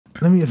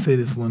Let me just say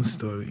this one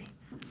story.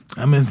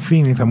 I'm in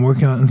Phoenix. I'm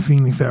working out in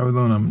Phoenix,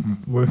 Arizona.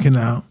 I'm working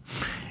out.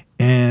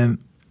 And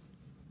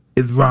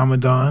it's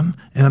Ramadan.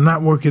 And I'm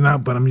not working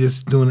out, but I'm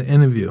just doing an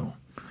interview.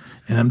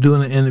 And I'm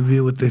doing an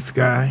interview with this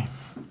guy.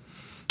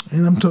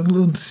 And I'm talking a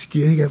little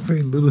scared. He got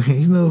very little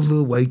hands. You know those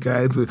little white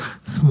guys with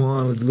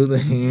small little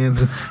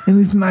hands. And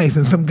he's nice.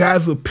 And some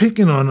guys were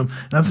picking on him.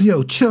 And I said,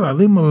 yo, chill out.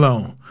 Leave him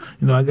alone.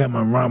 You know, I got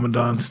my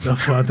Ramadan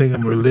stuff on. I think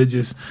I'm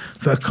religious.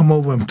 So I come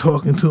over. I'm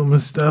talking to him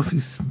and stuff.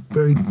 He's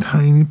very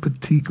tiny,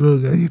 petite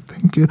little guy.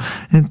 Thank you.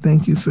 And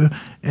thank you, sir.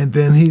 And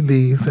then he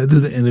leaves. I do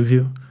the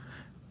interview.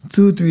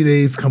 2 or 3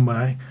 days come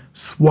by.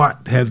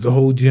 SWAT has the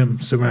whole gym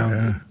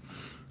surrounded.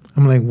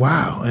 I'm like,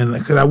 wow. And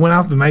because I went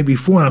out the night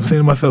before, and I'm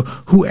saying to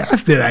myself, who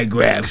ass did I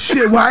grab?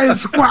 Shit, why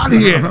is SWAT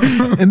here?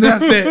 And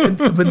then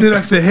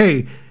I said,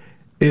 hey,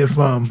 if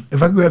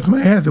I grabbed my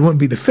ass, it wouldn't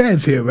be the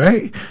feds here,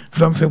 right?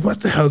 So I'm saying,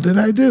 what the hell did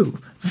I do?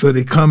 So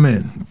they come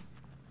in,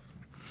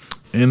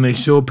 and they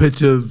show a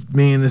picture of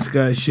me and this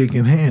guy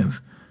shaking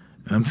hands.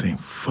 And I'm saying,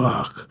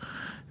 fuck.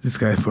 This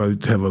guy's probably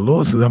to have a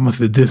lawsuit. I must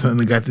have did something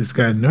that got this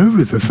guy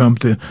nervous or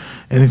something.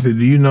 And he said,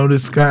 do you know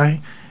this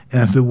guy?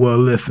 And I said, well,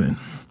 listen.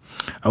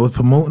 I was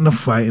promoting a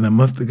fight, and I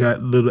must have got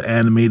a little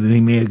animated, and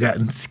he may have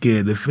gotten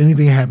scared. If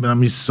anything happened,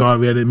 I'm just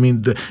sorry. I didn't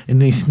mean to. And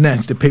then he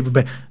snatched the picture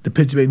back.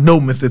 No,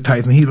 Mr.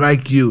 Tyson, he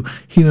liked you.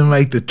 He didn't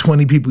like the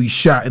 20 people he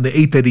shot and the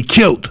 8 that he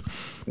killed.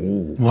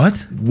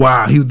 What?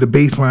 Wow, he was the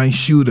baseline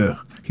shooter.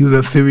 He was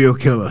a serial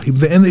killer. He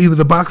was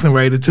a boxing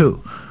writer,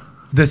 too.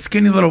 The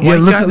skinny little white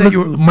guy that you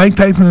were... Mike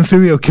Tyson and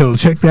serial killer.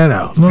 Check that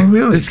out. No,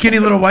 really. The skinny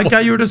little white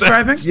guy you were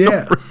describing?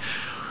 Yeah.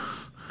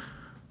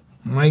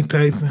 Mike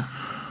Tyson.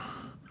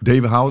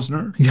 Dave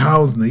Hausner?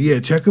 Hausner, yeah,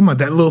 check him out.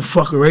 That little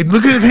fucker, right?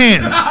 Look at his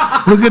hands.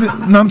 Look at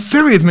it. No, I'm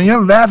serious, man.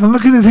 Y'all laughing.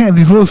 Look at his hands.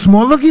 He's a little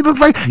small. Look, he looks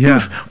like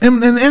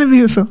in the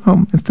interview. So,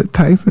 Mr.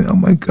 Tyson, oh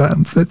my God,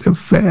 I'm such a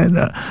fan.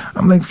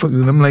 I'm like,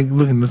 fucking, I'm like,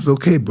 looking, it's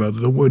okay,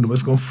 brother. Don't worry,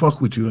 nobody's gonna fuck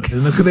with you.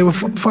 And because they were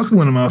fucking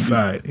with him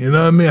outside. You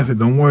know what I mean? I said,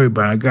 don't worry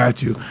about it. I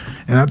got you.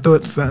 And I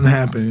thought something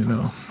happened, you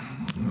know.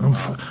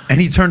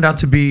 And he turned out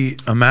to be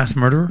a mass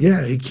murderer?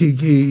 Yeah,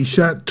 he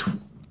shot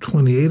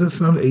 28 or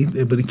something,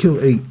 8, but he killed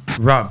 8.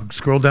 Rob,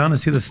 scroll down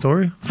and see the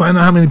story. Find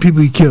out how many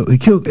people he killed. He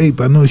killed 8,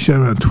 but I know he shot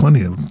around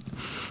 20 of them.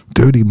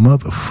 Dirty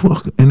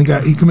motherfucker. And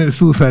he committed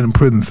suicide in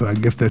prison, so I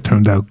guess that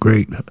turned out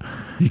great.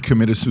 He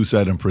committed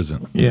suicide in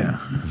prison. Yeah.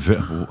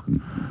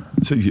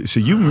 So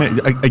you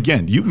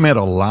met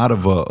a lot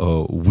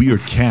of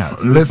weird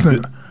cats.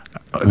 Listen.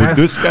 Would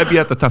this guy be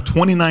at the top?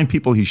 29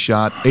 people he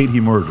shot, 8 he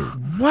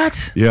murdered.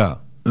 What? Yeah.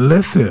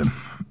 Listen,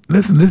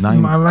 this is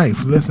my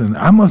life. Listen,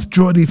 I must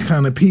draw these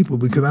kind of people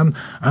because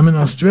I'm in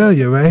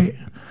Australia, right?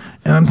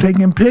 And I'm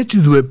taking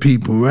pictures with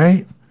people,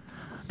 right?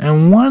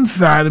 And one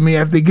side of me,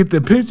 after they get the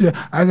picture,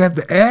 I got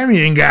the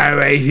Aryan guy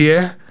right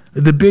here,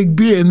 the big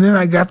beard, and then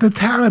I got the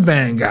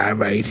Taliban guy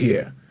right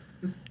here.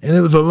 And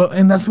it was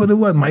and that's what it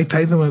was. Mike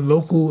Tyson was a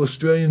local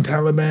Australian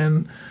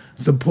Taliban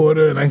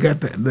supporter, and I got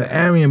the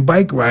Aryan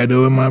bike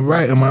rider on my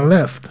right, on my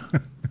left.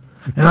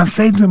 And I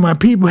say to my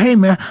people, hey,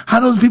 man, how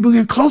those people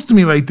get close to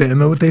me like that? You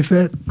know what they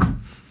said?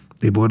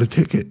 They bought a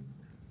ticket.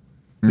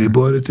 They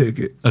bought a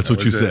ticket. That's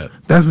what you said.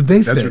 That's what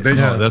they said.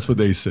 That's what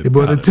they said. They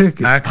bought a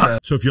ticket.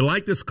 So if you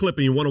like this clip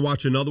and you want to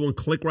watch another one,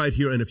 click right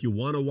here. And if you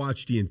want to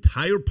watch the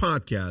entire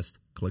podcast,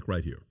 click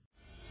right here.